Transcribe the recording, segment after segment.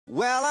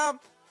Well, I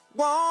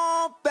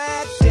won't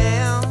back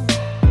down.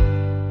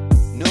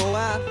 No,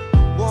 I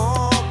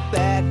won't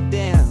back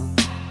down.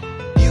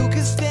 You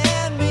can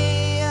stand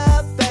me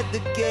up at the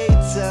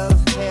gates of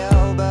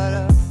hell, but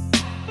I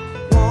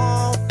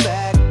won't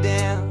back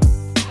down.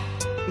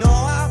 No,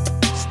 I'll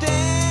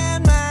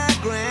stand my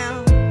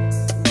ground,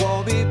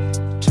 won't be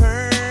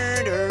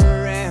turned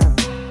around.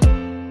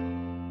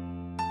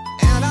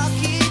 And I'll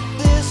keep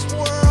this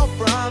world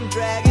from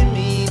dragging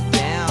me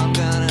down.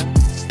 Gonna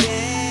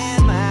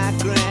stand my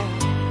ground,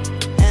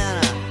 and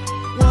I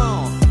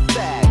won't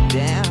back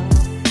down.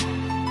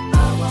 I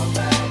won't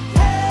back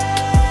down.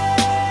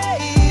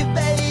 Hey,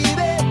 baby,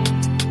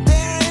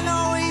 there ain't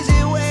no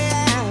easy way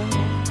out.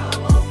 I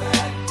won't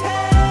back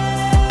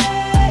down.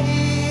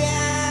 Hey, I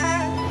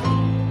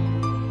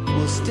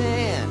will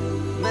stand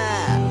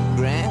my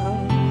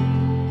ground,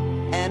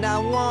 and I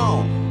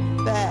won't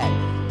back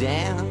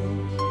down.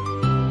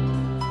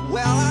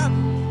 Well, I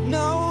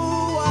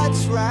know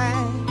what's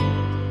right.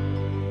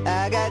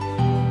 I got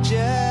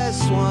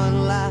just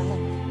one life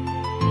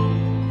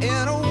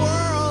in a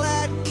world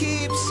that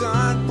keeps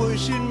on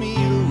pushing me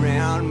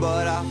around,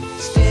 but I'll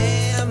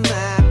stand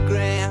my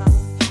ground,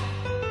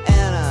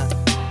 and I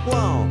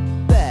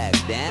won't back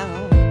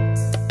down.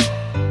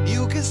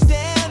 You can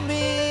stand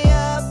me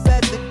up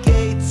at the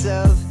gates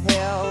of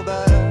hell,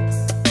 but I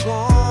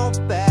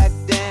won't back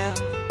down.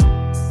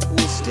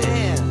 We'll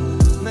stand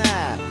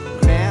my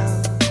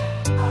ground,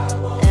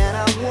 and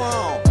I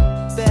won't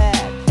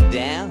back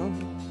down.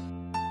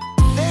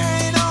 There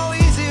ain't no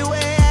easy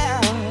way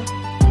out.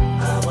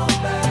 I won't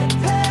back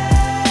down.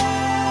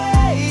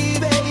 Hey,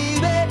 baby,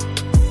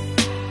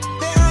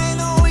 there ain't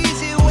no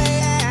easy way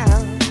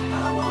out.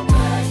 I won't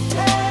back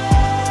down.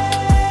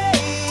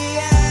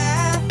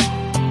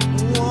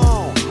 I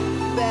won't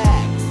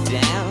back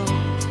down.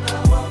 I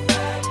won't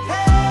back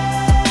down.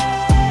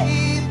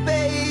 Hey,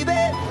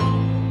 baby,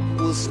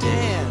 we'll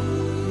stand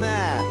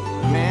my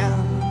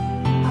ground,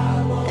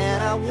 and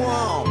I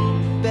won't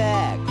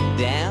back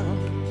down.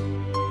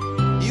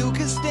 You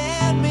can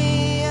stand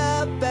me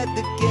up at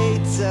the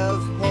gates of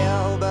hell.